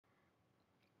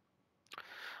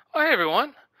Oh, hey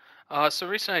everyone. So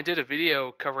recently I did a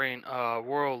video covering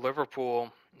Royal Liverpool,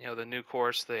 the new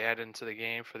course they added into the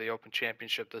game for the Open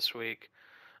Championship this week.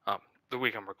 Um, the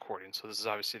week I'm recording, so this is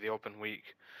obviously the Open week.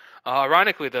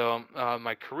 Ironically, though,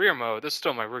 my career mode, this is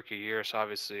still my rookie year, so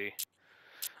obviously,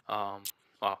 um,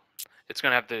 well, it's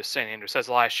going to have the St. Andrews. That's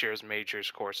last year's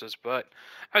majors courses. But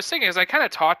I was thinking, as I kind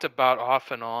of talked about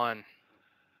off and on,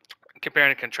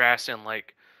 comparing and contrasting,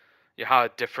 like, how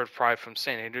it differed probably from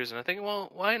St. Andrews, and I think,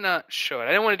 well, why not show it? I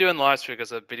didn't want to do it in the last video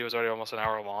because the video was already almost an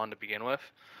hour long to begin with.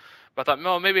 But I thought,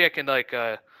 no, maybe I can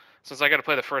since I got to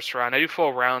play the first round, I do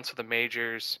full rounds for the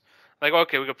majors. Like,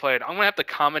 okay, we could play it. I'm gonna have the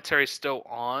commentary still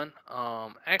on.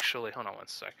 Actually, hold on one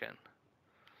second.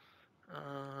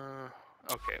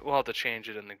 Okay, we'll have to change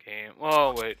it in the game.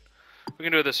 Well, wait, we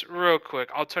can do this real quick.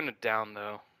 I'll turn it down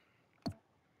though.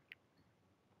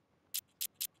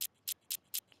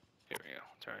 Here we go.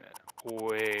 Turn it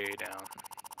way down.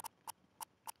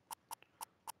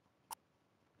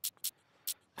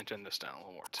 And turn this down a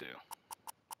little more too.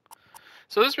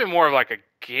 So this would be more of like a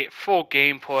full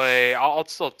gameplay. I'll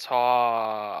still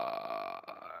talk.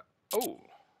 Oh,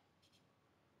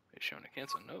 is showing a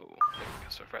cancel? No, I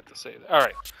guess I forgot to say that. All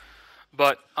right,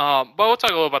 but we'll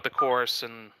talk a little about the course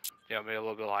and maybe a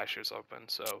little bit of last year's Open.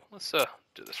 So let's do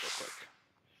this real quick.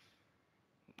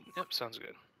 Yep, sounds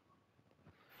good.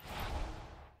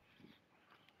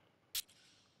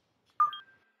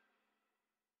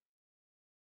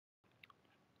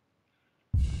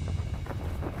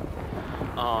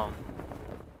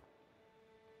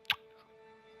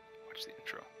 Watch the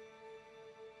intro.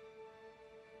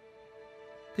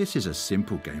 This is a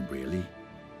simple game, really,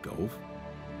 golf.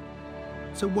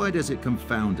 So why does it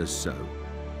confound us so?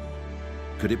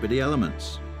 Could it be the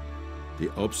elements?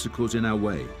 The obstacles in our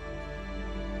way?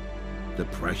 The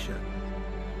pressure?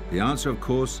 The answer, of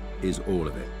course, is all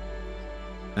of it.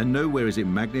 And nowhere is it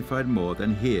magnified more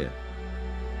than here,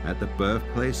 at the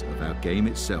birthplace of our game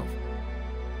itself.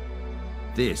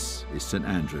 This is St.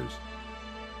 Andrews,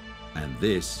 and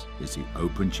this is the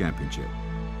Open Championship.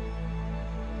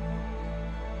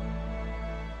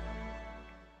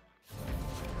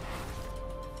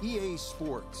 EA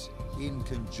Sports, in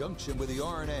conjunction with the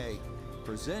RNA,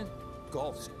 present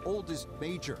golf's oldest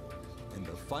major and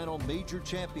the final major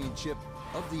championship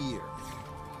of the year.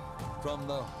 From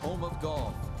the home of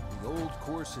golf, the old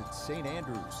course at St.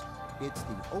 Andrews, it's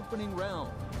the opening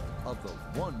round of the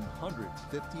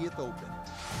 150th Open.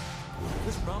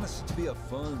 This promises to be a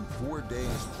fun 4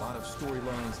 days, a lot of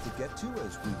storylines to get to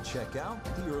as we check out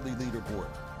the early leaderboard.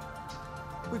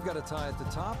 We've got a tie at the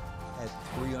top at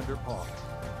 3 under par.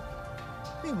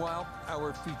 Meanwhile,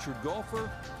 our featured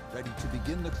golfer ready to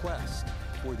begin the quest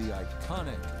for the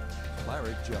iconic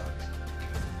claret jug.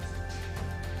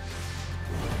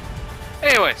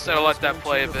 Anyway, so I'll let that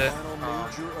play a bit.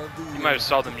 You might have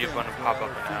saw the mute button pop up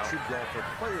and out.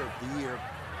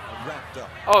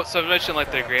 Oh, so I mentioned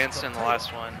like the grandstand, the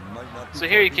last one. So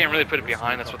here you can't really put it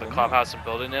behind, that's what the clubhouse and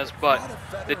building is, but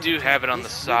they do have it on the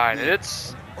side.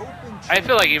 It's, I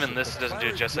feel like even this doesn't do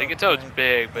it justice. You can tell it's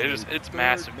big, but it's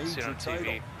massive to see it on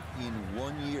TV. In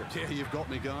 1 year. Yeah, you've got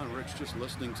me going, Rich, just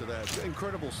listening to that.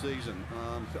 Incredible season.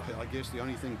 I guess the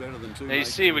only thing better than two. Now you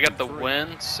see we got the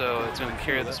wind, so it's going to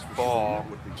carry this ball.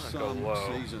 Go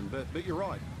low. Season, but you're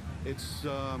right. It's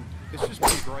just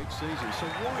been a great season. So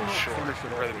why not finish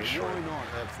it off? Why not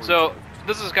have so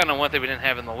this is kind of one thing we didn't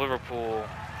have in the Liverpool,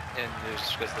 and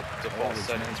just because the default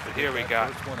settings. But here we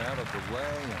got. First one out of the way,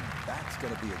 and that's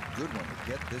going to be a good one to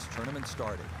get this tournament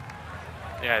started.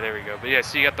 Yeah, there we go. But yeah,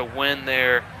 so you got the wind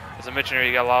there. As I mentioned earlier,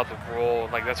 you got a lot of the roll.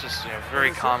 Like that's just very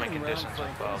common conditions with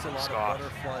Scott.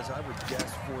 Butterflies, I would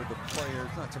guess, for the players.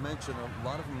 Not to mention a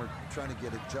lot of them are trying to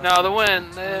get adjusted. Now the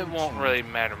wind, it won't really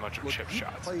matter much of chip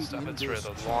shots and stuff. It's really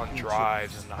the long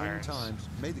drives and irons.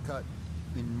 Made the cut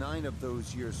in 9 of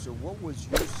those years. So what was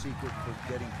your secret for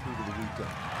getting through to the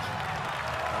weekend?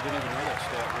 I didn't even know that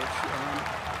stat, Rich.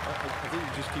 I think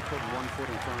you just keep putting one foot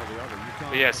in front of the other. You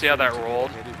can't. But yeah, see how that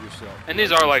rolled? And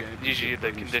these are like usually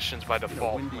the conditions by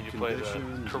default when you play the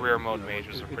career mode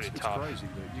majors are pretty tough. It's crazy.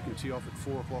 You can tee off at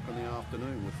 4 o'clock in the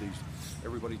afternoon with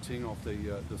everybody teeing off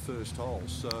the first hole.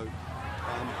 So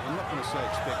I'm not going to say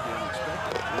expect the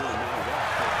unexpected. Really, no,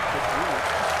 but really,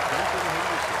 don't get ahead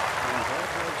of yourself.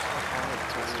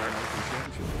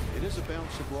 It is a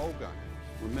bounce of roll game.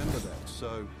 Remember that.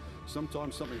 So.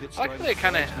 Sometimes something hits. I like that they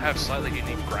kind of have slightly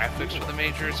unique graphics for the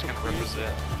majors, kind of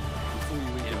represent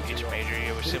each major.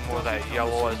 We see more of that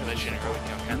yellow as mentioned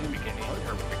earlier, kind of the beginning.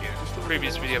 The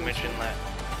previous video mentioned that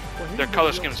their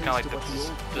color scheme is kind of like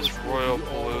this royal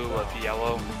blue with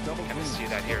yellow. You kind of see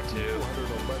that here too.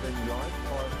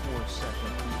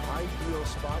 Ideal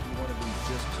middle spot, you want to be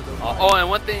just to the right. Oh, and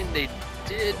one thing they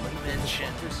did mention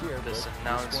this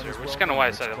announcer, which is kind of why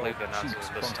I decided to leave the announcers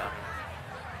this time.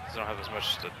 Because I don't have as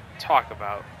much to talk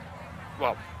about.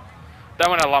 Well, that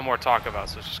one had a lot more to talk about,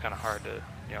 so it's just kind of hard to,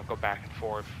 you know, go back and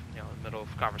forth, you know, in the middle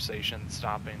of conversation,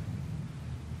 stopping.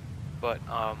 But,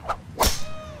 oh,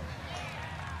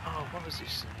 what was he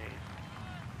saying?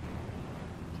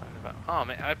 Talking about, oh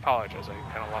man, I apologize, I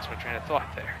kind of lost my train of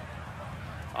thought there.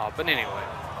 But anyway.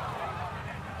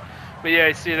 But yeah,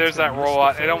 you see, there's that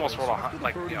rollout. It almost rolled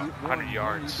like, you know, 100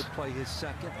 yards.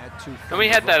 And we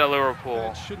had that at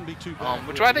Liverpool,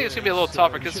 which I think is gonna be a little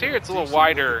tougher because here it's a little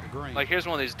wider. Like here's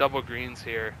one of these double greens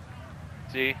here.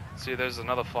 See, there's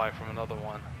another fly from another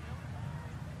one.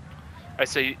 I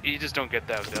say you just don't get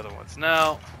that with the other ones.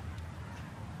 Now,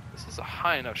 this is a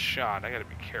high enough shot. I gotta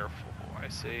be careful. I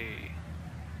say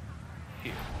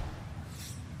here.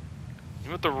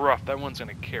 Even with the rough, that one's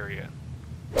gonna carry it.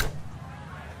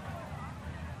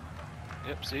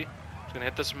 Yep, see? It's gonna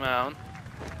hit this mound.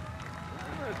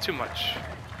 Too much.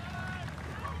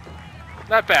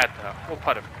 Not bad though. We'll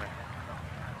putt it from there.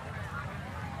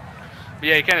 But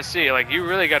yeah, you kind of see, like, you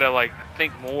really gotta like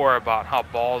think more about how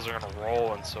balls are gonna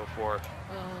roll and so forth.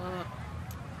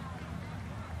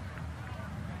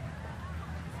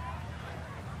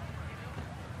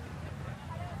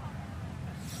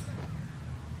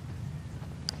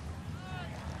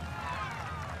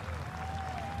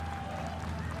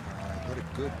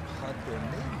 Good putt there.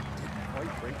 Maybe didn't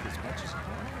quite break as much as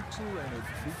one or two, and it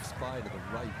creeps by to the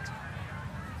right.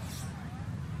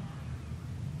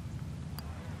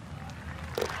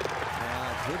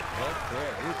 Good putt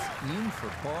there. It's in for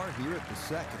par here at the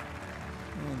second.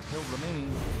 And he'll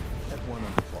remain at 1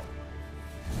 under par.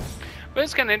 But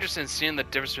it's kind of interesting seeing the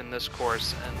difference between this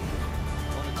course and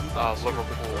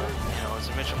Liverpool. You know, as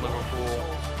I mentioned,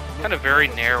 Liverpool, kind of very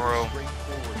narrow.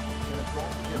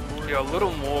 You know, a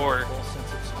little more,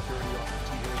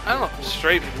 I don't know,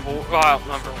 straightforward. Well,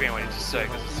 I'm forgetting what you just said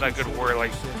because it's not a good word.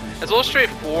 Like, it's a little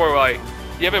straightforward. Like,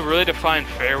 you have a really defined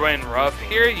fairway and rough.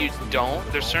 Here, you don't.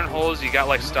 There's certain holes you got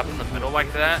like stuff in the middle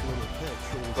like that.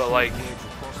 But like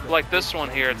this one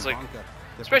here, it's like,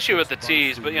 especially with the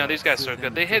tees. But you know, these guys are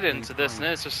good. They hit it into this, and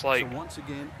then it's just like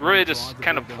really just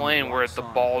kind of playing where the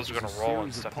balls are gonna roll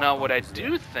and stuff. Now, what I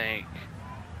do think.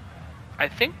 I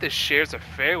think this shares a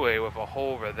fairway with a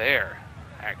hole over there,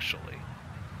 actually.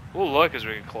 We'll look as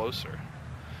we get closer.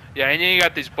 Yeah, and then you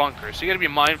got these bunkers, so you got to be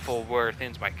mindful of where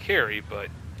things might carry, but,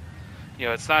 you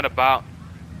know, it's not about,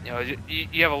 you know,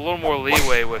 you have a little more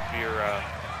leeway with your,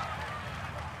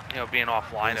 you know, being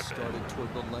offline a bit. Started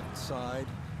toward the left side.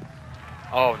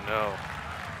 Oh, no.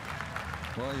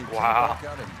 Well, you wow. can't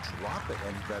back out and drop it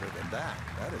any better than that.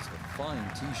 That is a fine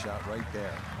tee shot right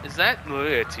there. Is that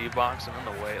really a tee box in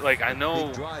the way? Like, I know.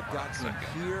 Big drive got him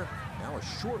here. Now a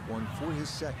short one for his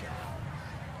second.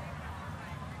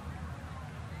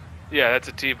 Yeah, that's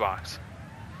a tee box.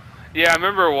 Yeah, I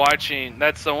remember watching.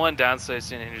 That's the one downside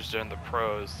seeing Hinges during the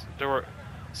pros. There were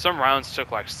some rounds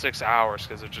took like 6 hours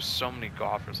because there's just so many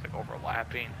golfers like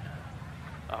overlapping.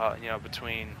 You know,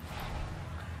 between,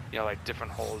 you know, like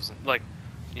different holes and like.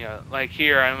 You know, like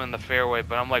here I'm in the fairway,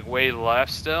 but I'm like way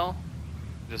left still,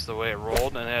 just the way it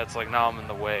rolled, and then it's like now I'm in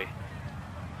the way.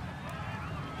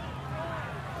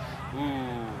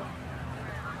 Ooh.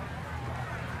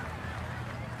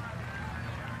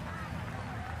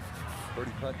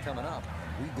 Birdie putt coming up.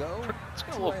 We go. It's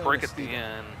got a little break at the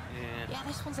end. Yeah,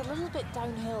 this one's a little bit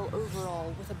downhill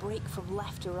overall, with a break from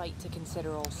left to right to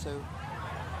consider also.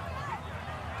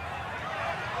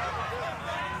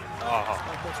 Oh.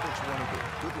 That's what you want to do.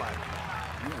 Good luck.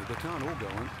 Yeah, they can't all go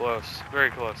in. Close. Very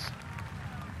close.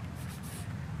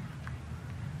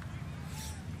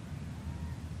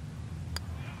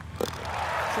 So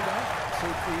that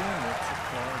safely in. It's a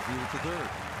par view to third.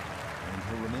 And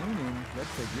he'll remain in red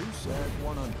figures at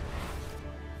 1 under.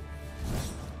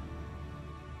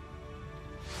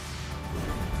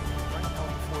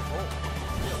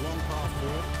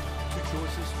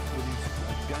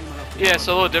 Yeah, it's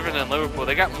a little different than Liverpool.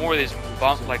 They got more of these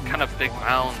bump, like kind of big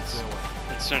mounds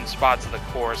in certain spots of the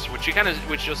course, which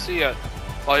you'll see at,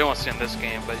 well, you won't see in this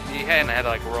game, but you hadn't had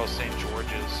like Royal St.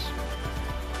 George's.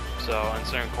 So in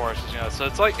certain courses, you know, so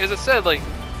it's like, as I said, like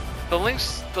the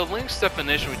links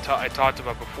definition I talked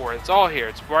about before. It's all here.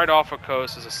 It's right off a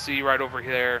coast. There's a sea right over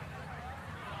there.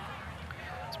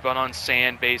 It's built on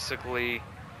sand basically.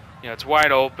 You know, it's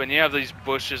wide open. You have these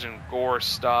bushes and gorse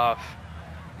stuff.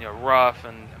 You know, rough,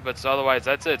 but otherwise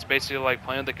that's it. It's basically like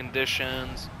playing the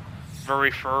conditions,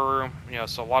 very firm, you know,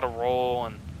 so a lot of roll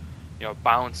and, you know,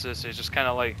 bounces. It's just kind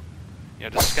of like, you know,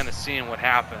 just kind of seeing what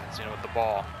happens, you know, with the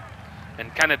ball.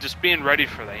 and kind of just being ready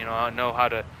for that. You know, I know how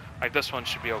to, like, this one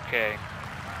should be okay.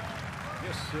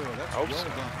 Yes, sir. That's Hope well so.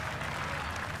 done.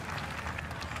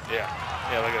 Yeah,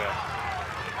 look at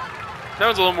that. That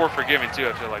one's a little more forgiving too,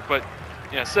 I feel like. But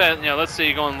yeah, let's say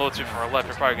you're going a little too far left,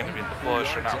 you're probably going to be in the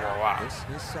bush or not roll out. This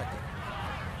is second.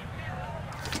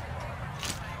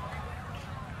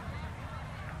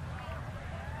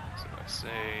 So I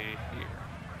say here.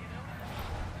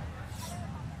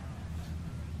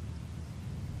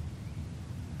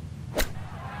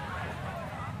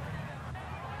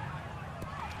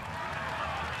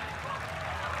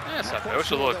 Yeah, it's not bad. I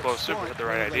wish a little closer, but had the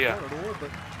right idea. But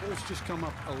ball's just come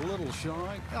up a little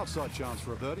shy. Outside chance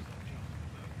for a birdie.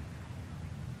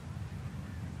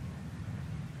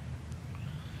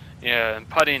 Yeah, and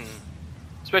putting,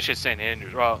 especially at St.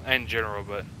 Andrews, well, in general,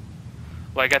 but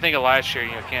like I think of last year,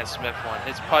 you know, Cam Smith one,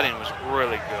 his putting was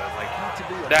really good. Like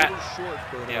that,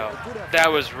 you know,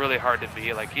 that was really hard to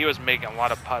beat. Like he was making a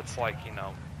lot of putts, like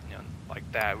like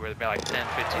that, where it'd be like 10,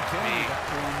 15 feet.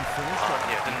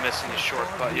 Yeah, didn't miss any short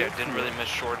putt. Yeah, didn't really miss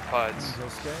short putts.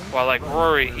 While like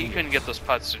Rory, he couldn't get those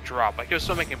putts to drop. Like he was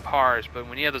still making pars, but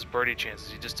when he had those birdie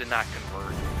chances, he just did not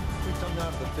convert.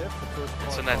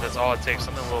 And so that's all it takes,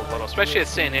 something a little, especially at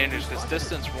St. Andrews, because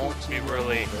distance won't be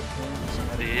really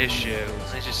the issue.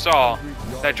 As you saw,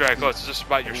 that drag close is just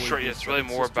about your short. It's really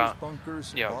more about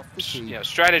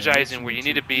strategizing where you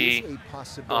need to be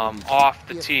off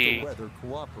the tee,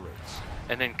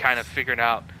 and then kind of figuring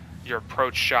out your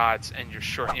approach shots and your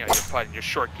short, your putting, your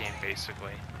short game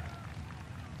basically.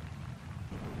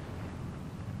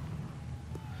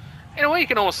 In a way, you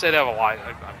can almost say that of a lot.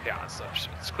 I'll be honest,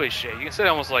 it's cliche. You can say that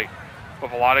almost like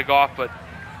with a lot of golf, but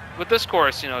with this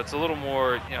course, it's a little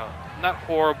more, not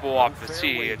horrible off the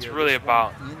tee. It's really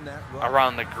about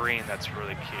around the green that's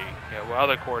really key. With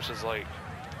other courses, like,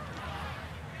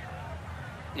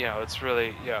 it's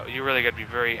really, you really got to be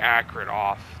very accurate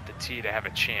off the tee to have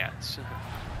a chance.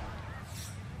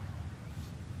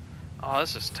 Oh,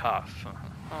 this is tough.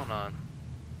 Hold on.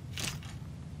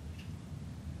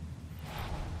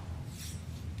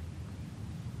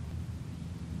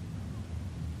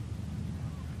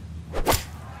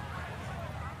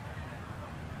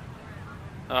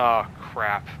 Oh,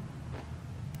 crap.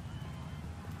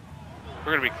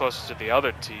 We're going to be closest to the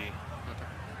other tee.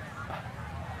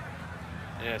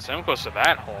 Yeah, so I'm close to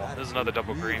that hole. There's another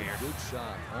double green here. Good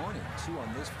shot on it. 2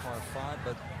 on this par 5,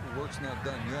 but the work's not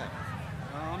done yet.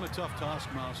 I'm a tough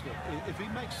taskmaster. If he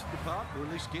makes the putt, or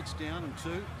at least gets down in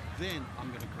 2, then I'm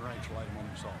going to congratulate him on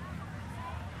himself.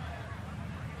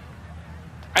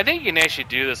 I think you can actually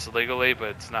do this legally,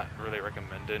 but it's not really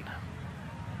recommended.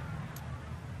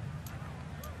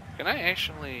 Can I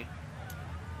actually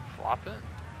flop it?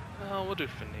 No, we'll do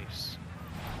finesse.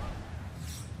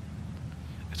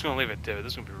 It's going to leave it divot.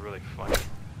 This is going to be really funny.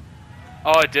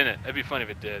 Oh, it didn't. It'd be funny if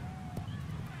it did.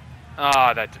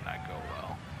 Ah, that did not go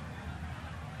well.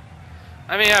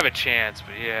 I mean, I have a chance,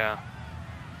 but yeah.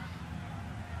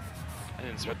 I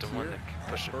didn't expect the one to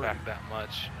push it back that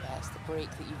much. Yeah, it's the break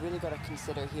that you've really got to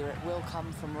consider here. It will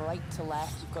come from right to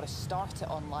left. You've got to start it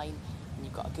on line, and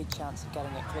you've got a good chance of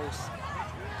getting it close.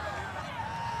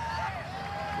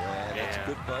 Yeah, that's a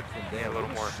good putt from there. Yeah, a little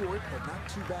more short, but not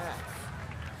too bad.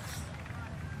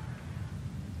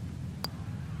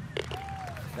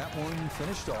 That one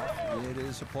finished off. It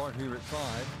is a par here at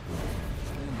 5,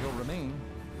 and he'll remain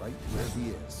right where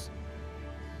he is.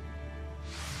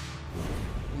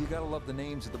 You gotta love the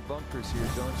names of the bunkers here,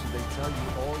 don't you? They tell you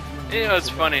all you need. It's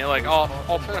funny. Like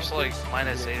I'll finish like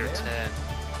 -8 or 10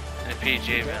 in a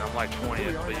PGA event. I'm like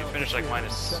 20th, but you finish like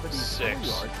 -6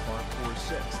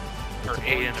 or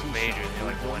 8 in a major, and you're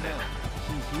like winning.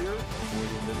 Key here,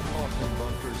 avoiding the often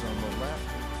bunkers on the left,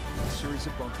 and a series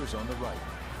of bunkers on the right.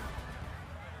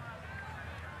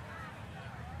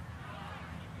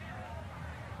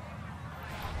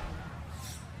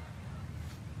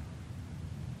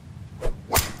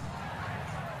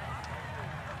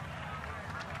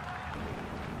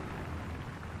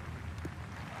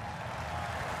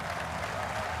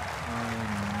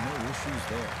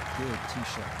 Good tee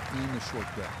shot in the short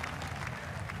ground.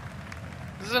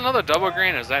 This is another double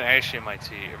green, or is that actually my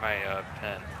tee or my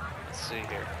pen? Let's see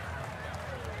here.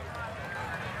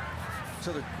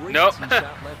 So the great nope, tee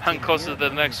shot left I'm in closer here to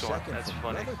the next in one. second That's from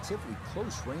funny. Relatively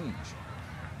close range.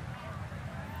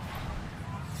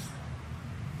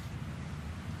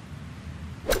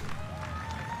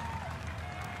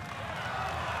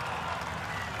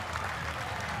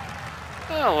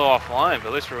 A little offline, but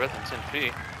at least we're within 10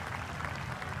 feet.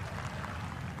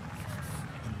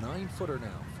 A 9-footer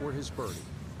now for his birdie.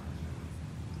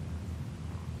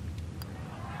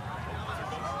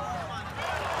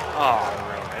 Oh,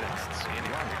 really? I didn't see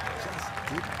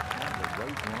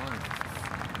line.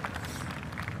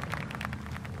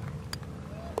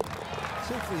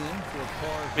 Safely in for a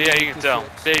par. But yeah, you can tell.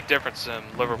 56. Big difference in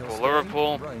And Liverpool. he'll stay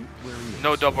Liverpool, right where he is.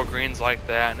 no double greens like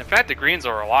that. And in fact, the greens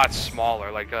are a lot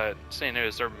smaller. Like St.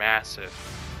 News, they're massive.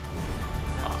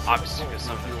 Obviously, because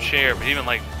some of them share, but even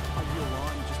like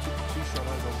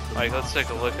let's take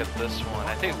a look at this one.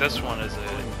 I think this one is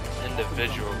an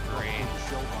individual green.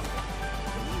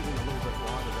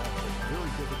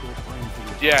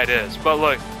 Yeah, it is. But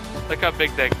look how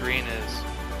big that green is.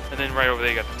 And then right over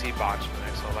there, you got the tee box for the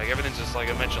next hole. Like everything's just like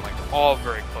I mentioned, like all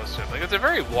very close to it. Like it's a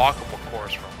very walkable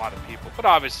course for a lot of people. But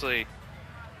obviously,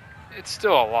 it's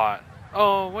still a lot.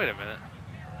 Oh, wait a minute.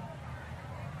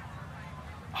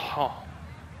 Oh.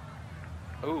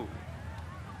 Ooh.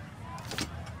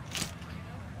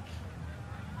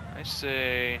 I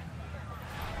say,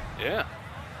 yeah.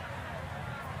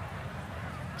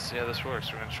 Let's see how this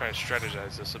works. We're gonna try to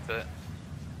strategize this a bit.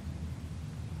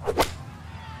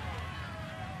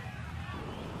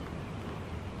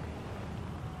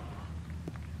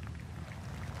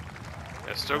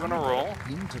 Yeah, still gonna roll.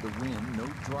 Into the wind, no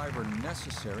driver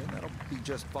necessary, and that'll be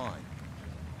just fine.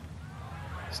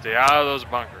 Stay out of those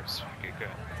bunkers. Okay, good.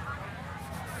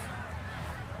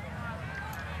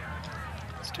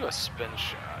 Let's do a spin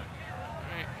shot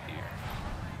right here.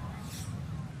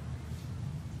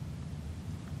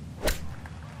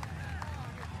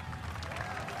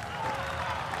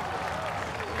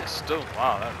 Yeah, still,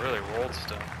 wow, that really rolled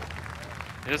still.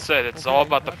 You just said it's all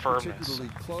about the firmness. Particularly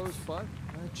close, but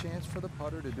a chance for the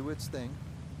putter to do its thing.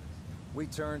 We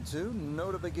turn to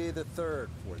Notabilie the third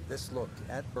for this look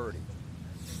at birdie.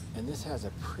 And this has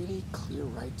a pretty clear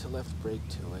right to left break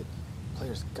to it.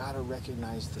 Players gotta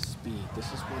recognize the speed. This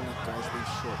is one that guys leave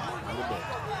short quite a bit.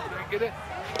 Did we get it?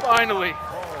 Finally!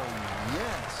 Oh,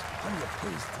 yes. Plenty of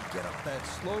pace to get up that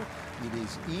slope. It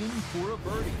is in for a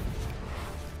birdie.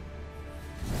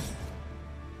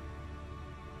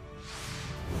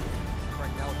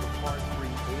 Right now, the par 3 8,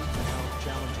 and how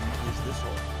challenging is this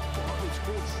hole? Well, it's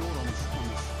called short on the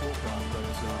scorecard, but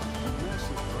it's a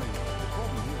massive green. The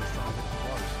problem here is trying to get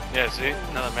close. Yeah, see?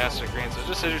 Another master green. So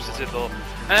just interested to see the little...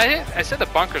 And I said the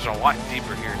bunkers are a lot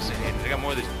deeper here in St. Andrews. They got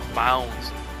more of these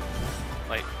mounds.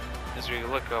 Like, as we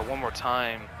look one more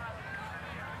time.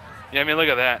 Yeah, I mean, look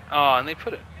at that. Oh, and they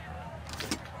put it...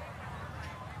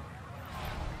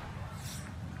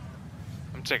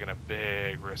 I'm taking a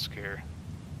big risk here.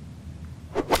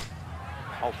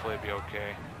 Hopefully it'll be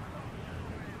okay.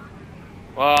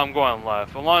 Well, I'm going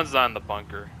left. Alon's not in the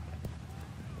bunker.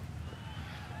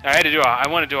 I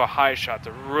want to do a high shot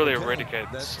to really eradicate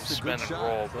some spin and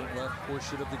roll, but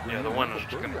yeah, the wind was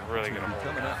going to really get a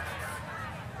hold of that.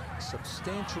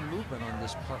 Substantial movement on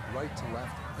this putt right to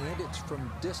left, and it's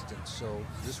from distance, so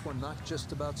this one not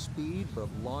just about speed, but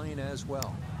line as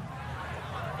well.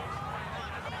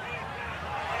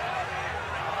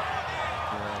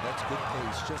 Yeah, that's good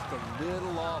pace, just a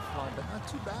little offline, but not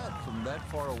too bad from that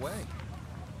far away.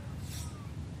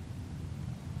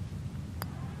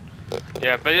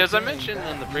 Yeah, but as I mentioned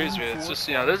in the previous video, it's just,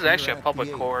 this is actually a public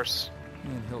course.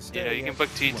 You can book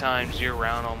tee times year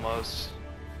round almost.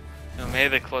 Maybe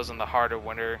they close in the heart of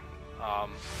winter.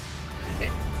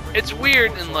 It's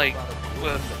weird in like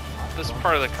with this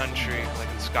part of the country, like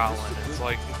in Scotland. It's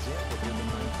like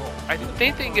I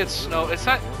think they get snow. It's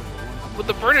not with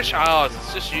the British Isles.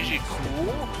 It's just usually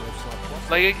cool.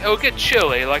 Like it'll get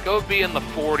chilly. Like it'll be in the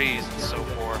 40s and so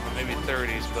forth, or maybe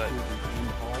 30s, but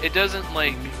it doesn't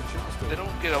like. They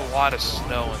don't get a lot of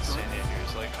snow in St.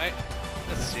 Andrews. Like,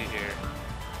 let's see here.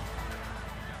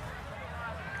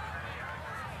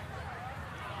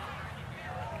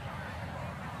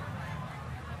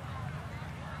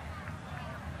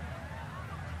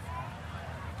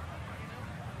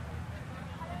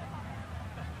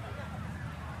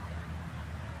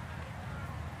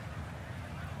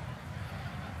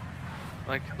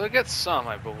 Like, they'll get some,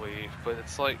 I believe, but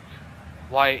it's like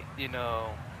light,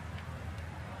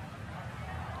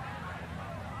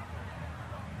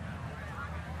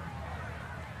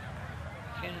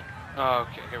 Oh,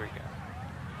 okay, here we go.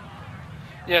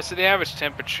 Yeah, so the average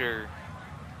temperature,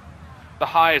 the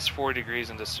high is 40 degrees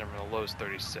in December, the low is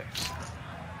 36.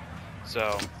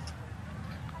 So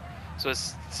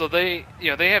they,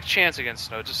 they have chance against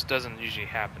snow. It just doesn't usually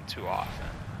happen too often.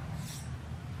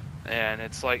 And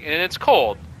it's like, and it's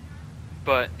cold,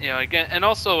 but again, and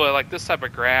also like this type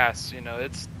of grass,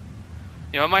 it's,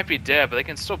 it might be dead, but they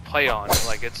can still play on it.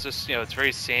 Like it's just, it's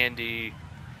very sandy.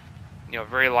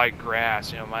 Very light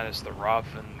grass, minus the rough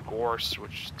and gorse,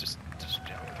 which just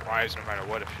thrives no matter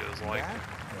what it feels like.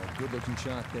 A good-looking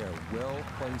shot there, well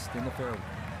placed in the fairway.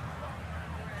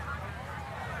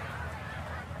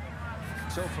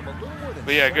 So from a little more than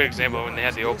But yeah, a good 70 example when they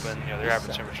had the yards, Open, you know, their this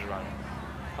average second. temperature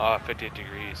is around 58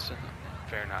 degrees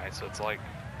Fahrenheit. So it's like,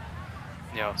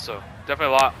 you know, so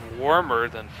definitely a lot warmer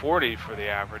than 40 for the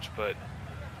average, but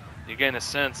you get in a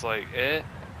sense like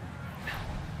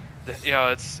you know,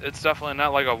 it's definitely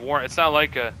not like a warm. It's not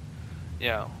like a, you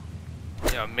know,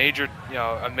 major, you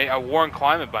know, a warm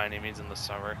climate by any means in the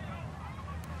summer.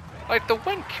 Like the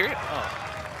wind carried. Oh,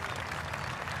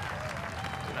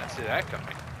 did not see that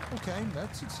coming. Okay,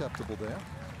 that's acceptable there.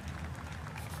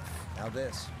 Now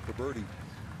this for birdie.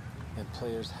 And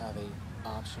players have a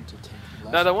option to take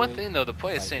less Now the one break thing though, to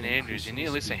play at by St. Andrews, you increasing need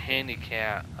at least a speed.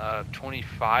 handicap of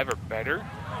 25 or better,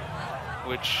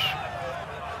 which,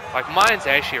 like mine's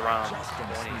actually around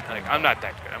 20. Like I'm not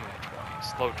that good. I'm in the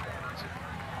 20s, low 20s.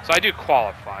 So I do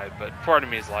qualify, but part of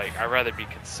me is like I'd rather be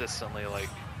consistently like,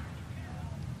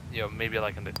 you know, maybe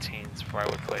like in the teens before I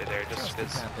would play there, just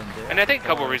because. And I think a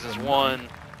couple of reasons. One,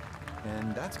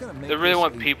 And that's gonna make they really this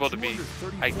want a people to be,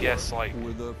 I 234 guess, like,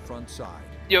 for the front side.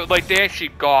 you know, like they actually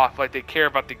golf, like they care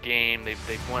about the game. They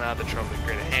went out of the trouble to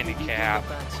create a handicap,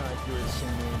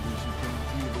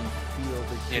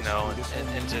 you know,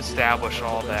 and to establish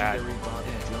all that.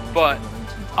 But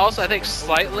also I think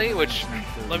slightly, which,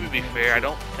 let me be fair, I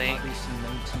don't think,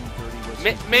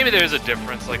 maybe there's a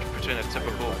difference like between a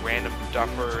typical random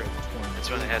duffer and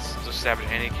someone that has to establish a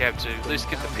handicap to at least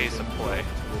get the pace of play.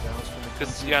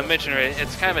 Because, yeah, I mentioned it,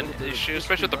 it's kind of an issue,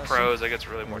 especially with the pros. Like, it's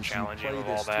really more challenging with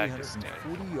all that, because, you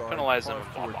know, penalize them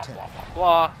and blah, blah, blah, blah,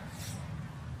 blah.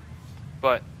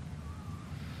 But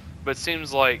it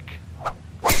seems like,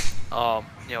 you know,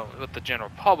 with the general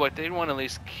public, they want to at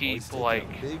least keep,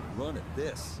 like, big run at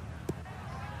this.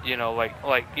 you know, like,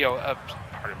 you know,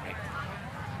 pardon me,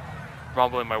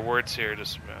 rumbling my words here,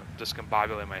 just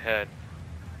discombobulating my head.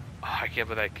 Oh, I can't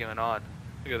believe that going on.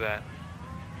 Look at that.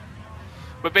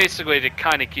 But basically, to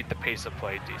kind of keep the pace of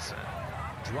play decent.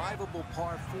 Drivable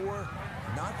par 4,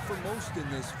 not for most in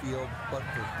this field, but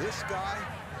for this guy,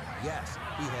 yes,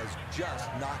 he has just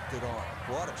knocked it on.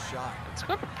 What a shot. It's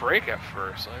going to break at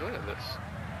first. Like, look at this.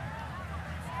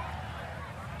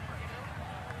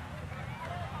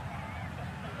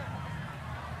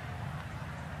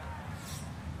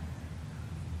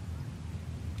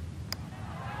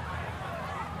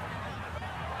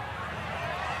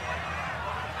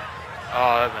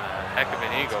 Oh, that'd been a heck of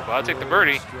an eagle, but I'll take the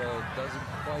birdie. Doesn't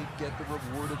quite get the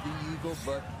reward of the eagle,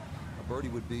 but a birdie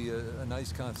would be a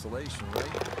nice consolation, right?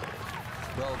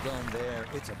 Well done there.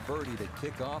 It's a birdie to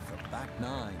kick off the back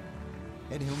 9.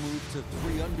 And he'll move to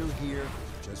 3 under here,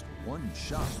 just one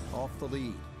shot off the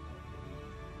lead.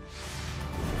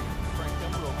 Frank,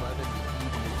 number 11, the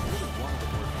evening is really one of the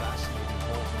more fascinating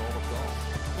holes in all of golf.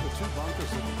 The two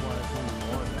bunkers that require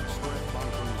only one, that square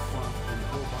bunker in front and the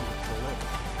hill bunker to the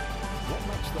left. What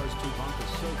makes those two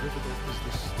bunkers so difficult is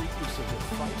the steepness of their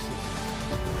faces.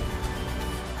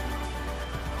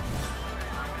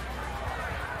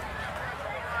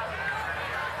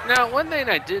 Now, one thing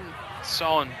I didn't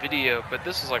saw in video, but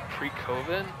this is like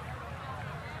pre-COVID.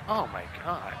 Oh my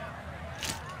god.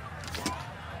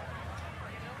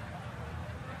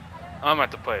 I'm gonna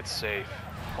have to play it safe.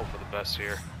 Hope for the best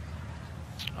here.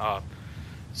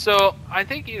 So I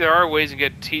think there are ways to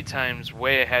get tee times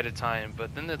way ahead of time,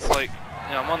 but then it's like,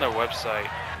 you know, I'm on their website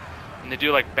and they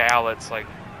do like ballots, like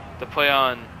the play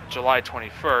on July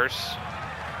 21st.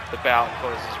 The ballot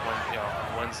closes when, you know,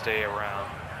 on Wednesday around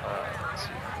let's see,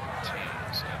 14,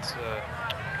 so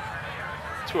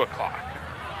it's 2 o'clock,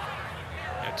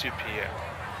 you know, 2 p.m.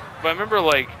 But I remember,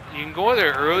 like, you can go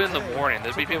there early in the morning.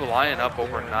 There'd be people lining up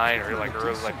overnight or like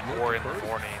early, like 4 in the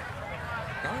morning.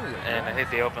 And I think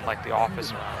they open like the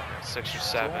office around 6 or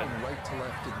 7.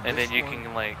 And then you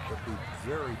can like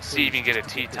see if you can get a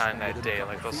tee time that day.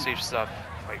 Like they'll see stuff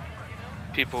like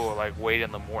people will like wait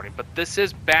in the morning. But this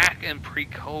is back in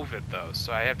pre-COVID though,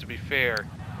 so I have to be fair.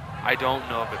 I don't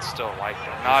know if it's still like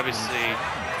that. And obviously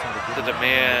the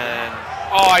demand.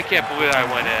 Oh, I can't believe I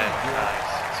went in. Nice.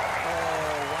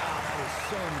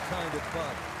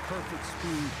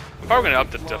 I'm probably going to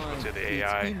up the difficulty of the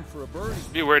AI.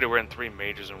 It'd be weird to win 3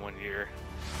 majors in 1 year.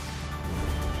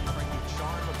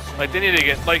 Like, they need to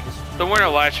get, like, the winner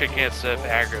last year can't set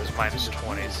aggregate was minus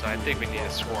 20, so I think we need a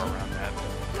score around that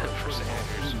for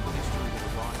Sanders.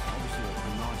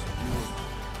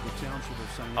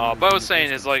 But I was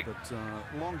saying is, like,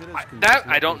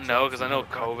 I don't know, because I know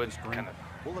COVID's kind of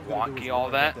wonky,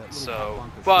 all that, so,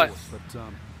 but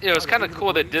you know, it's kind of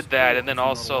cool they did that, and then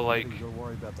also, like, you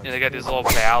know, they got these little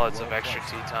ballots of extra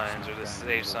tee times, or just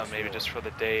save some maybe just for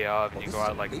the day of, and you go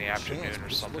out like in the afternoon or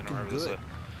something, or there's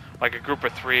like a group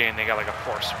of 3 and they got like a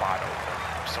 4th spot open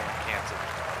if someone cancels.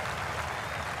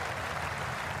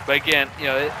 But again, you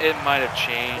know, it might have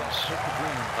changed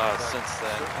since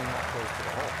then. Certainly not close to the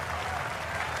hole.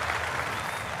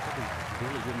 Probably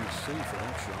really didn't see for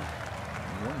that shot.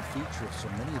 One feature of so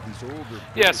many of these older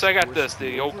Yeah, so I got this,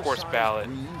 the old course ballot.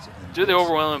 Due to the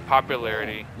overwhelming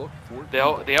popularity,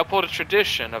 they uphold a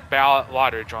tradition of ballot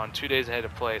lottery drawn 2 days ahead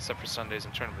of play, except for Sundays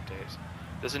and tournament days.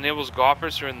 This enables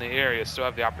golfers who are in the area still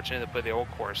have the opportunity to play the old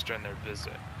course during their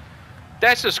visit.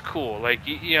 That's just cool. Like,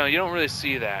 you know, you don't really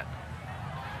see that.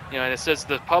 You know, and it says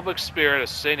the public spirit of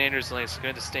St. Andrews Links is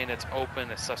going to stay that's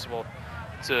open, accessible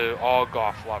to all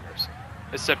golf lovers.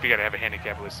 Except you got to have a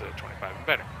handicap at least of 25 and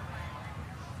better.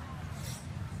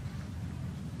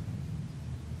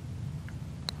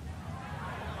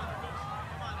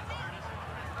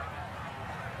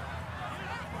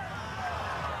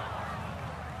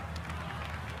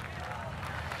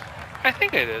 I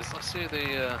think it is. Let's see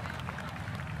the.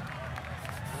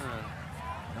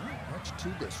 Not much to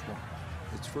this one.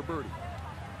 It's for birdie.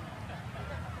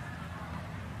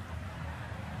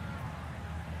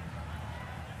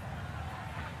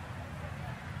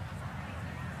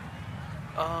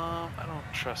 I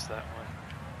don't trust that one.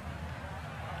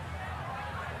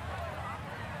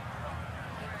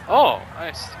 Oh,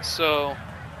 nice. So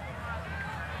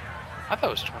I thought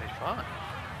it was 25.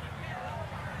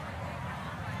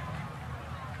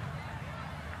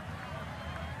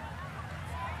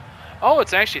 Oh,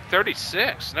 it's actually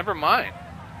 36. Never mind.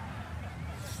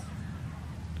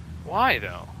 Why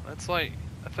though? That's like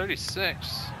a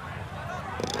 36.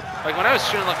 Like when I was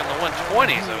shooting like in the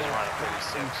 120s, I was around a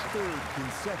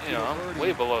 36. You know, I'm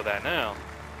way below that now.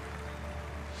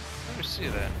 Let me see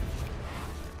that.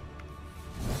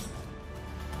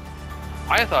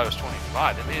 I thought it was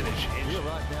 25. Maybe they changed. We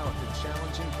arrive now at the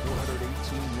challenging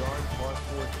 418-yard par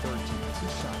 4 13. It's a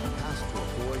shot that has to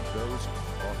avoid those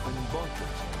often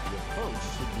bunkers. The approach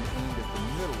should be aimed at the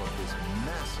middle of this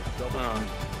massive double green.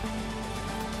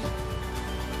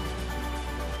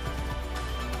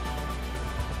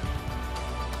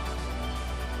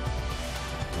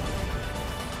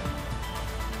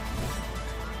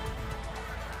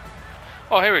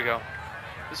 Oh, here we go.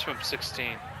 This is from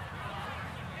 16.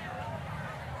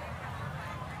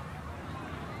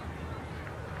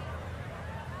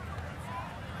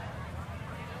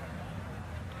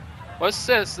 Well, it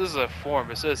says this is a form.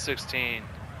 It says 16.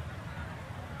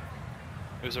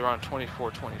 It was around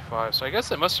 24, 25. So I guess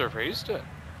they must have raised it.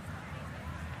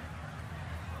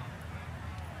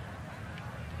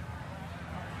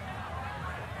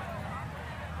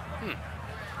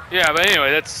 Yeah, but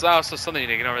anyway, that's also something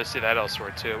you can never see that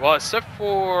elsewhere too. Well, except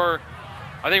for,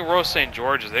 I think Royal St.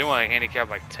 George's, they want to handicap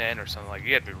like 10 or something. Like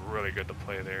you have to be really good to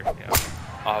play there. You know,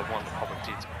 one of the public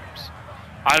tee times.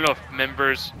 I don't know if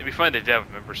members. It'd be fun to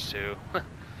have members too.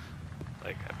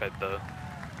 Like I bet the.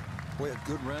 Boy, a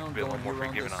good round be a little going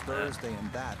more here on forgiving this on that. Thursday,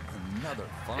 and that another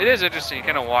fun. It is interesting. You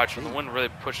kind of watch when the wind really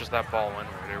pushes that ball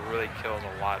inward. It really kills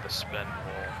a lot of the spin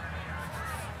roll.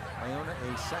 Iona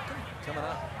a second coming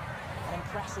up. An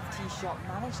impressive tee shot,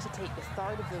 managed to take the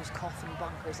third of those coffin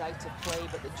bunkers out of play,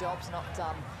 but the job's not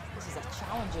done. This is a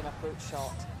challenging approach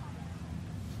shot.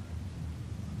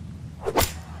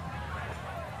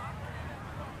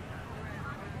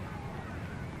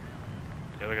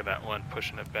 Yeah, look at that one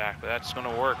pushing it back, but that's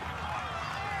going to work.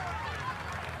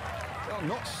 Well,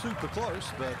 not super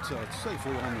close, but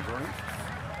safely on the green.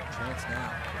 Chance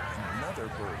now. Another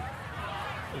birdie.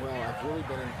 Well, I've really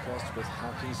been impressed with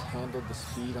how he's handled the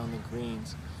speed on the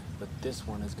greens, but this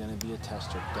one is going to be a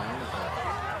tester down the hill.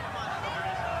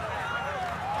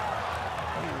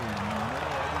 Oh, no,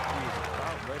 I think he was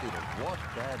about ready to walk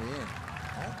that in.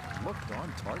 That looked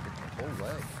on target the whole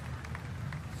way.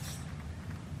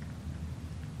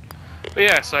 But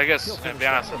yeah, so I guess, to be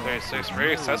honest, with 36,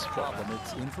 very accessible.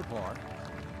 It's in for par,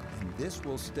 and this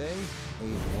will stay a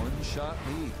one-shot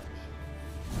lead.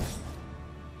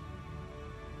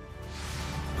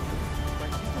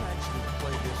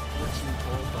 Play this 14th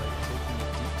hole by taking a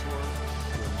detour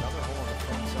to another hole on the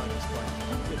front side of this green.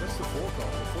 Yeah, that's the fourth hole.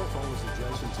 The fourth hole is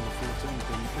adjacent to the 14th,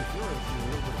 and if you're in a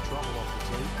little bit of trouble off the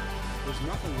tee, there's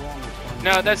nothing wrong with playing.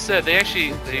 No, that said, they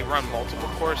run multiple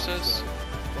courses,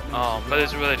 but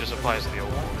this really just applies to the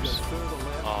old course.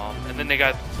 And then they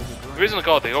got, the reason they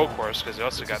call it the old course because they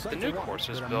also got the new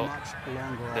courses built.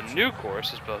 The new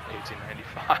course is built in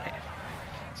 1895,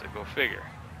 so go figure.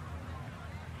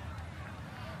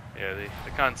 Yeah,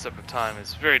 the concept of time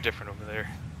is very different over there.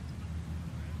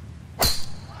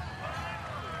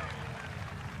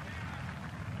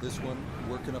 This one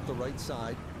working up the right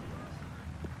side.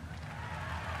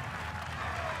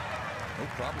 No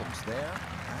problems there.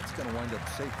 That's going to wind up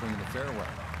safely in the fairway.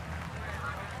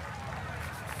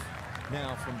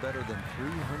 Now from better than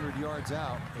 300 yards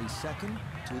out, a second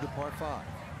to the par 5.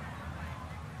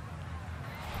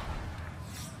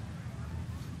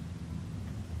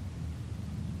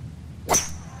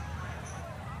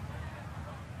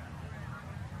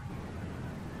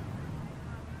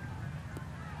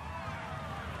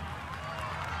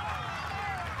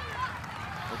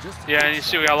 Yeah, and you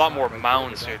see we got a lot more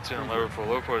mounds here too in Liverpool.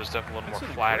 Liverpool is definitely a little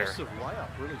more flatter. Aggressive layup,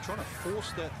 really trying to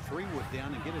force that 3-wood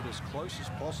down and get it as close as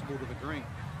possible to the green.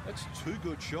 That's 2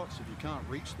 good shots if you can't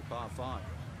reach the par 5.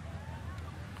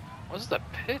 What's the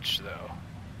pitch though?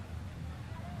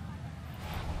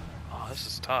 Oh, this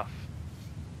is tough.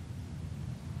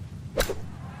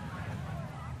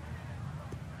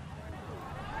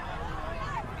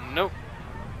 Nope.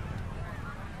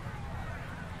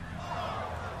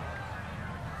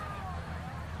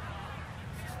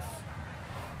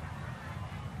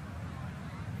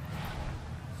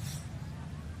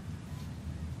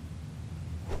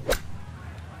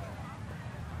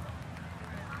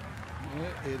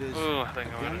 It is. Ooh, I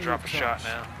think I'm going to drop a shot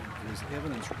now. There's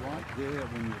evidence right there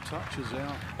when your touch is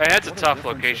out. Hey, that's a What tough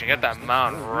difference location. it Get that makes.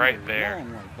 mound That's right really there.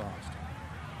 long way past.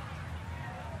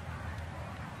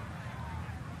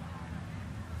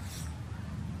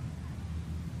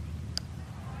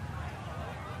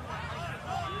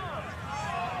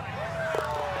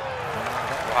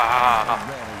 Wow.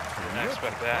 Didn't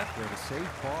expect that. There to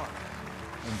save par.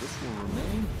 And this will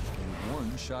remain a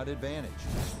one-shot advantage.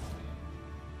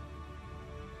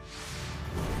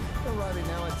 Arriving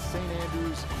now at St.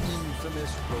 Andrews'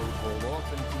 infamous road hole,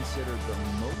 often considered the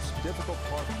most difficult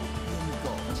part in the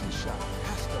golf. Tee shot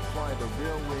has to fly the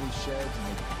railway sheds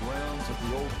and the grounds of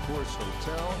the Old Course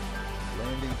Hotel,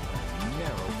 landing a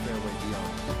narrow fairway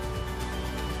beyond.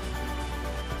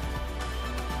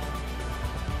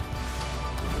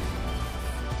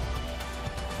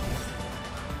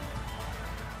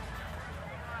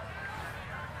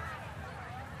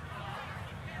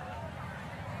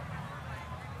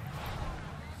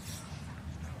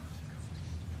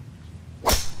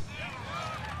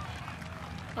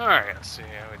 Alright, let's see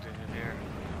how we do here.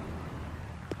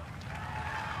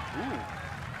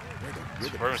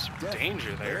 Ooh, There's some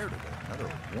danger there. Another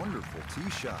wonderful tee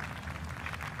shot.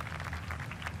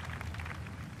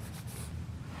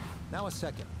 Now a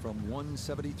second from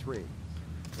 173.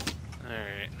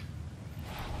 Alright.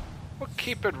 We'll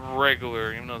keep it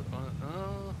regular, even though.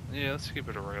 Yeah, let's keep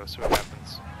it regular, see what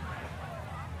happens.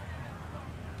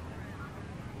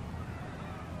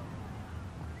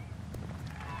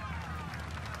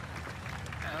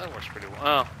 That works pretty well.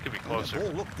 Oh, could be closer. The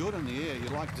ball looked good in the air.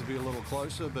 You'd like it to be a little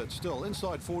closer, but still,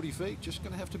 inside 40 feet, just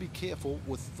going to have to be careful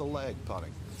with the lag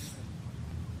putting.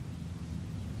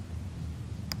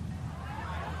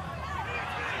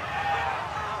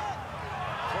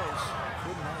 Close.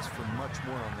 Couldn't ask for much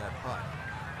more on that putt.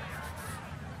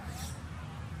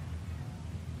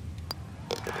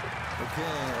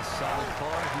 Okay, a solid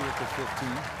par here at the 15.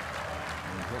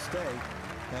 And he'll stay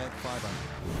at 5 under.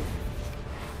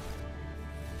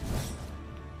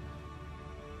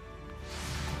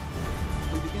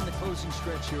 We begin the closing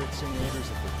stretch here at St. Andrews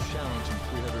at the challenging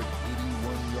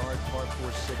 381-yard par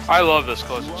 4-6. I love this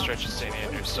closing stretch at St.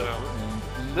 Andrews. So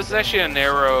this is actually a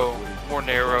narrow, more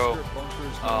narrow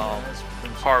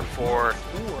par 4.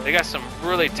 They got some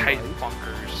really tight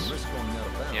bunkers,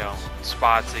 you know,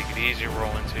 spots that you could easily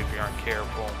roll into if you aren't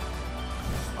careful.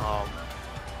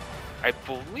 I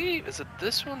believe, is it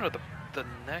this one or the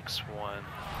next one?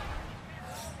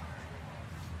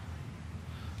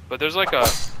 But there's like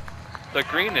the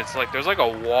green, it's like, there's like a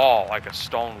wall, like a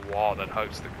stone wall that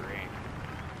hugs the green.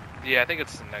 Yeah, I think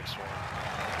it's the next one.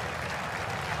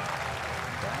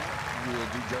 That will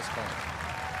do just fine.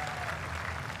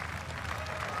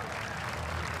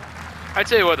 I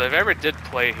tell you what, if I ever did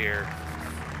play here,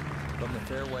 From the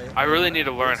fairway, I really need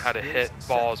to learn how to hit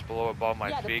balls above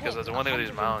my feet, because that's the one thing with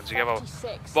these mounds. You have a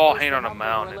ball hanging on a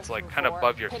mound, and it's like kind of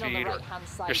above your feet, or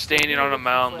you're standing on a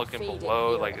mound looking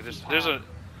below. Like there's a,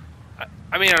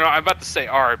 I mean, I'm about to say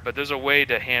art, but there's a way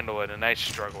to handle it, and I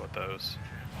struggle with those.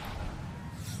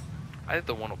 I think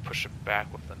the one will push it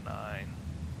back with the 9.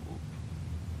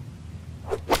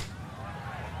 Oop.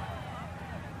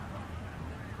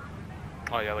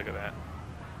 Oh yeah, look at that.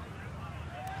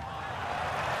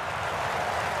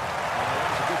 That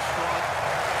was a good strike.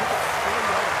 Took it straight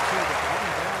up to the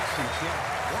bottom bounce and jet.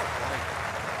 What a play.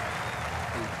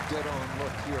 A dead-on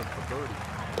look here for birdie.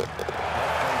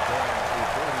 Halfway down, a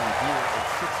birdie here at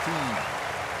 16.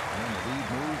 And the lead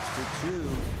moves to 2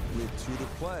 with 2 to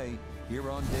play here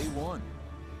on day 1.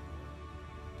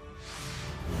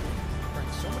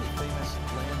 So many famous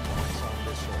landmarks on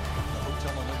this hole. The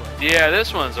hotel on the right. Yeah,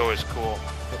 this one's always cool.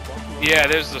 Yeah,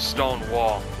 there's the stone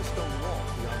wall.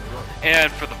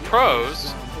 And for the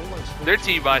pros, their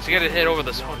tee box, you got to hit over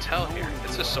this hotel here.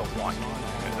 It's just so wide.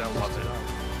 I love it.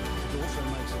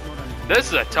 This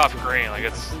is a tough green. Like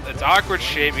it's awkward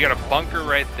shape. You got a bunker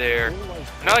right there.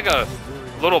 Not like a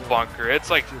little bunker. It's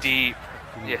like deep.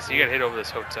 Yeah, so you got to hit over this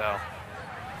hotel.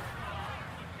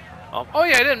 Oh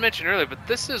yeah, I didn't mention earlier, but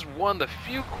this is one of the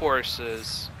few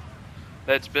courses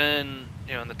that's been,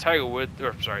 you know, in the Tiger Woods,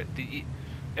 or sorry,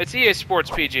 it's EA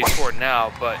Sports PGA Tour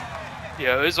now, but you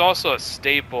know, it was also a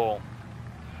staple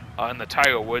in the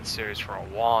Tiger Woods series for a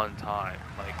long time.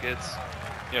 Like it's,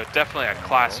 you know, definitely a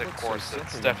classic course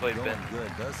that's definitely been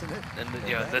in the,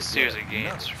 you know, this series of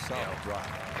games. You know,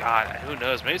 God, who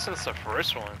knows? Maybe since the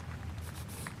first one.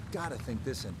 Gotta think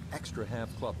this an extra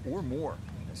half club or more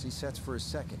as he sets for his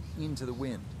second into the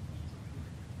wind.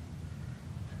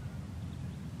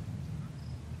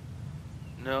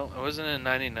 No, it wasn't in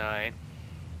 '99.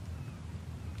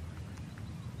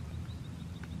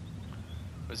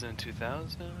 Was it in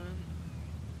 2000?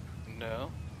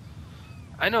 No.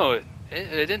 I know it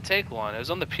didn't take long. It was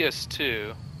on the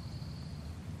PS2.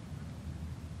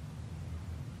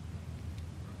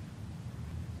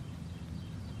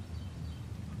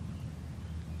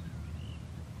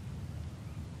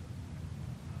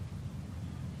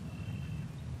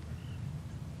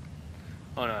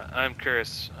 Oh no, I'm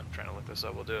curious. I'm trying to look this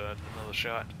up. We'll do another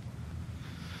shot.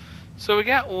 So we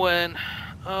got one.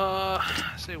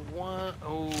 Say one.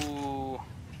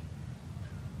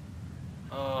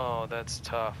 Oh, that's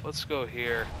tough. Let's go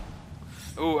here.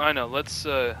 Oh, I know. Let's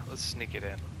sneak it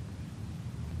in.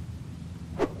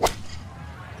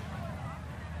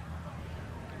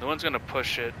 No one's gonna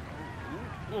push it.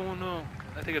 Oh no,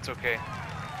 I think it's okay.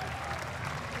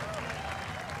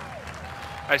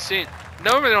 I see.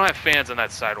 Normally they don't have fans on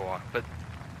that sidewalk, but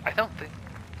I don't think.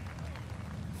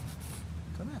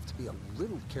 Gonna have to be a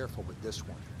little careful with this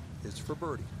one. It's for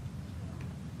birdie.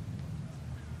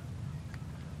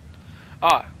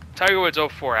 Ah, Tiger Woods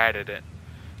 04 added it.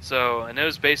 So, and it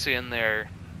was basically in there.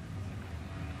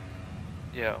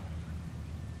 Yeah.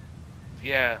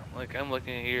 Yeah, like I'm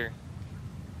looking here.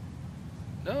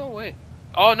 No, wait.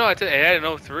 Oh no, it added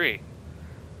 03.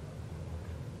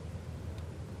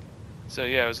 So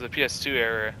yeah, it was the PS2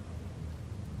 era.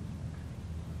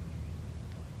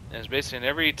 And it was basically in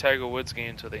every Tiger Woods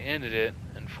game until they ended it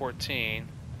in 14.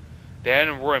 They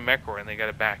added Roy McIlroy and they got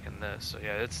it back in this. So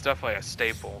yeah, it's definitely a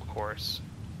staple, of course.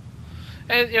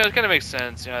 And you know, it kind of makes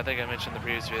sense. You know, I think I mentioned in the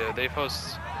previous video. They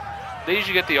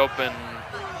usually get the Open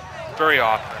very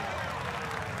often.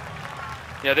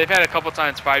 Yeah, they've had a couple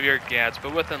times 5-year gaps,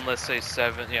 but within, let's say,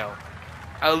 7. You know,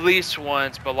 at least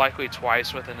once, but likely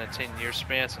twice within a 10-year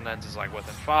span. Sometimes it's like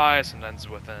within 5. Sometimes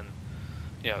within,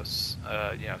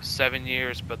 7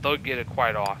 years. But they'll get it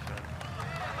quite often.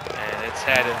 And it's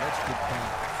had it.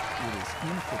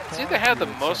 It's either had the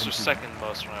most or second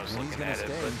most when I was looking at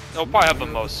it, but they'll probably have the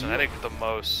most. And I think the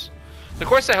most, the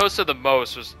course they hosted the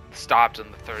most was stopped in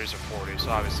the 30s or 40s.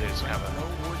 So obviously it's kind of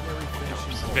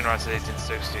it's been around since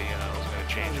 1860. You know, it's going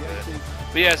to change a bit.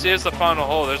 But yeah, so here's the final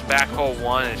hole. There's back hole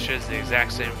 1. It shows the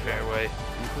exact same fairway.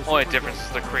 Only difference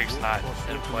is the creek's not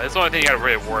in play. It's the only thing you got to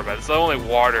really worry about. It's the only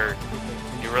water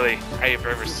I've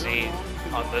ever seen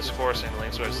on this course in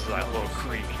Links, is that little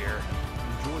creek here.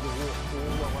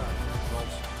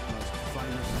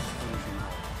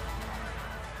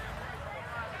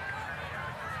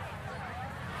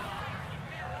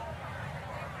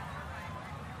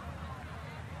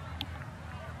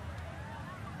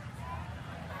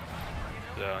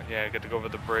 So yeah, I get to go over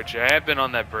the bridge. I have been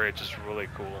on that bridge. It's really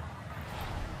cool.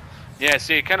 Yeah,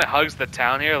 see, it kind of hugs the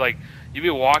town here. Like, you'd be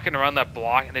walking around that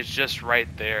block, and it's just right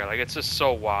there. Like, it's just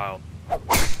so wild.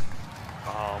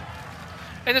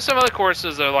 And there's some other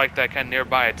courses that are like that, kind of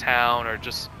nearby a town, or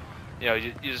just, you know,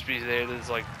 you just be there. There's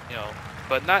like, you know,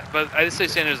 but I'd say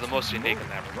Sanders is the most unique in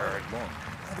that regard.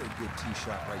 Another good tee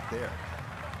shot right there.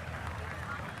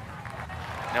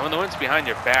 Now, when the wind's behind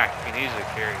your back, you can easily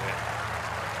carry it.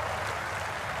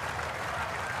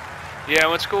 Yeah,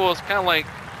 what's cool is kind of like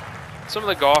some of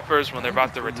the golfers when they're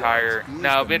about to retire.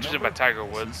 Now, I'll be interested about Tiger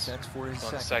Woods in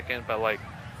a second, but like,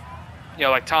 you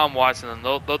know, like Tom Watson, and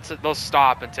they'll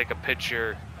stop and take a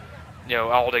picture, you know,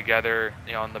 all together,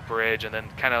 you know, on the bridge, and then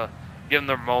kind of give them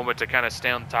their moment to kind of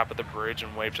stand on the top of the bridge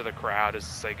and wave to the crowd as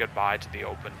to say goodbye to the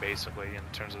Open, basically, in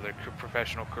terms of their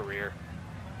professional career.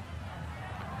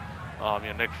 You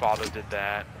know, Nick Faldo did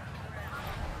that.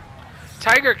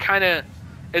 Tiger kind of,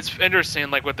 it's interesting,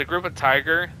 like with the group of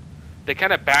Tiger, they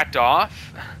kind of backed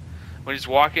off when he's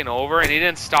walking over, and he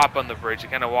didn't stop on the bridge. He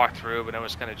kind of walked through, but I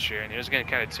was kind of cheering. He was getting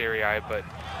kind of teary-eyed, but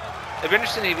It'd be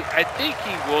interesting. I think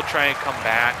he will try and come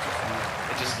back.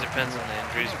 It just depends on the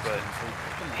injuries, but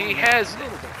he has,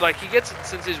 like, he gets,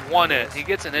 since he's won it, he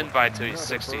gets an invite till he's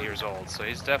 60 years old. So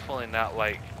he's definitely not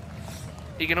like,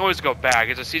 he can always go back.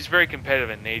 It's just he's very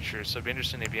competitive in nature. So it'd be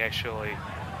interesting if he actually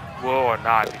will or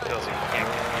not, if he feels he can't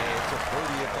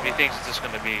continue. If he thinks it's just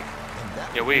going to be,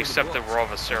 yeah, we accept that we're all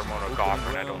of a ceremonial golfer,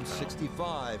 and I don't know.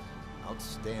 65,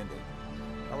 outstanding.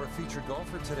 Our featured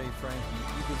golfer today, Frank,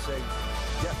 you could say,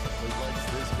 definitely likes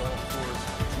this golf course.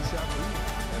 Two-shot lead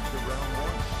after round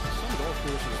one. Some golf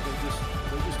courses, they just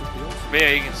appeal to you.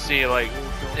 Yeah, you can see, like,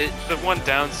 the one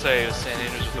downside of St.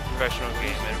 Andrews with the professional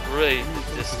game, and really the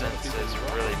distance has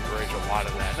really bridged a lot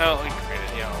of that. No, like,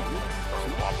 granted, you know,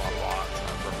 blah, blah, blah, it's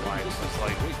not for flags. It's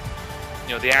like,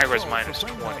 you know, the aggro is minus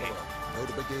 20.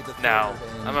 Now,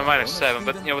 I'm a minus 7,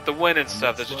 but, you know, with the wind and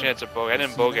stuff, there's a chance of bogey. I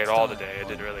didn't bogey at all today. I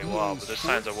did really well, but there's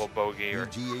times I will bogey or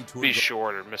be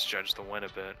short or misjudge the wind a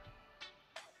bit.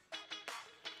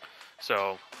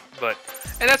 So, but,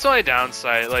 and that's the only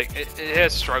downside. Like, it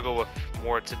has struggled with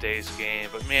more today's game,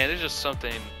 but man, there's just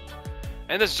something,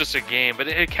 and this is just a game, but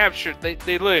it captured, they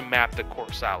literally mapped the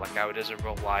course out like how it is in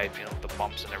real life, you know, the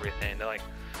bumps and everything. They're like,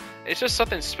 it's just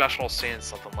something special seeing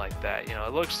something like that. You know,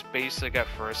 it looks basic at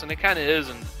first, and it kind of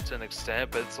is to an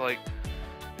extent, but it's like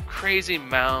crazy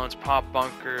mounds, pop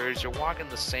bunkers. You're walking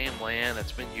the same land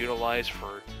that's been utilized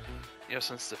for, you know,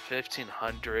 since the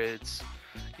 1500s.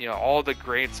 You know, all the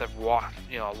greats have walked,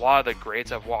 you know, a lot of the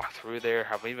greats have walked through there,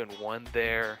 have even won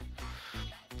there.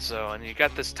 So, and you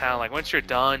got this town, like, once you're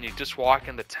done, you just walk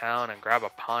into town and grab a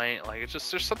pint. Like, it's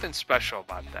just, there's something special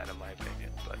about that, in my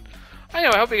opinion. But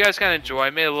anyway, I hope you guys kind of enjoy.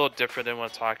 I made it a little different, didn't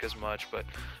want to talk as much, but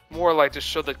more like to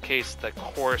show the case, the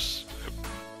course,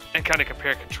 and kind of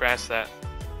compare and contrast that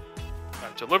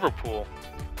to Liverpool.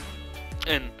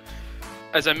 And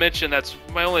as I mentioned, that's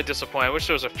my only disappointment. I wish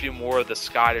there was a few more of the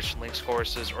Scottish links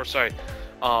courses, or sorry,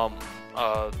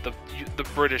 the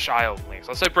British Isle links.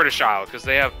 I'll say British Isle because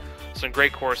they have some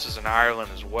great courses in Ireland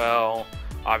as well.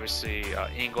 Obviously,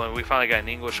 England. We finally got an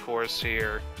English course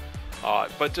here.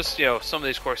 But just, you know, some of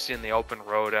these courses in the Open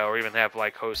Roto, or even have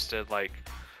like hosted like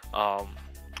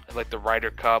the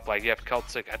Ryder Cup. Like you have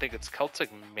Celtic. I think it's Celtic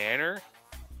Manor.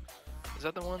 Is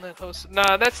that the one that hosts?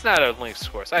 No, that's not a links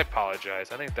course. I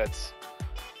apologize. I think that's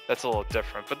a little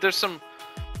different. But there's some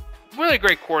really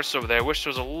great courses over there. I wish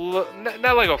there was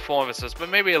not like a full emphasis, but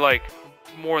maybe like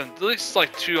more than at least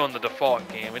like 2 on the default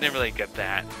game. We didn't really get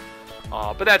that.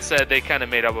 But that said, they kind of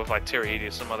made up with like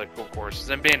Tirrenia, some other cool courses,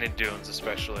 and Bandon Dunes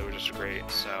especially, which is great.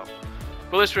 So,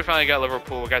 but at least we finally got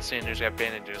Liverpool, we got St. Andrews, we got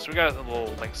Bandon Dunes. So we got a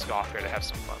little links golf here to have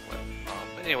some fun with.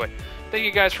 But anyway, thank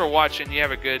you guys for watching. You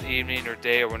have a good evening or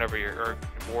day or whenever you're, or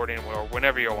morning or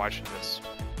whenever you're watching this.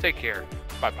 Take care.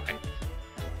 Bye bye.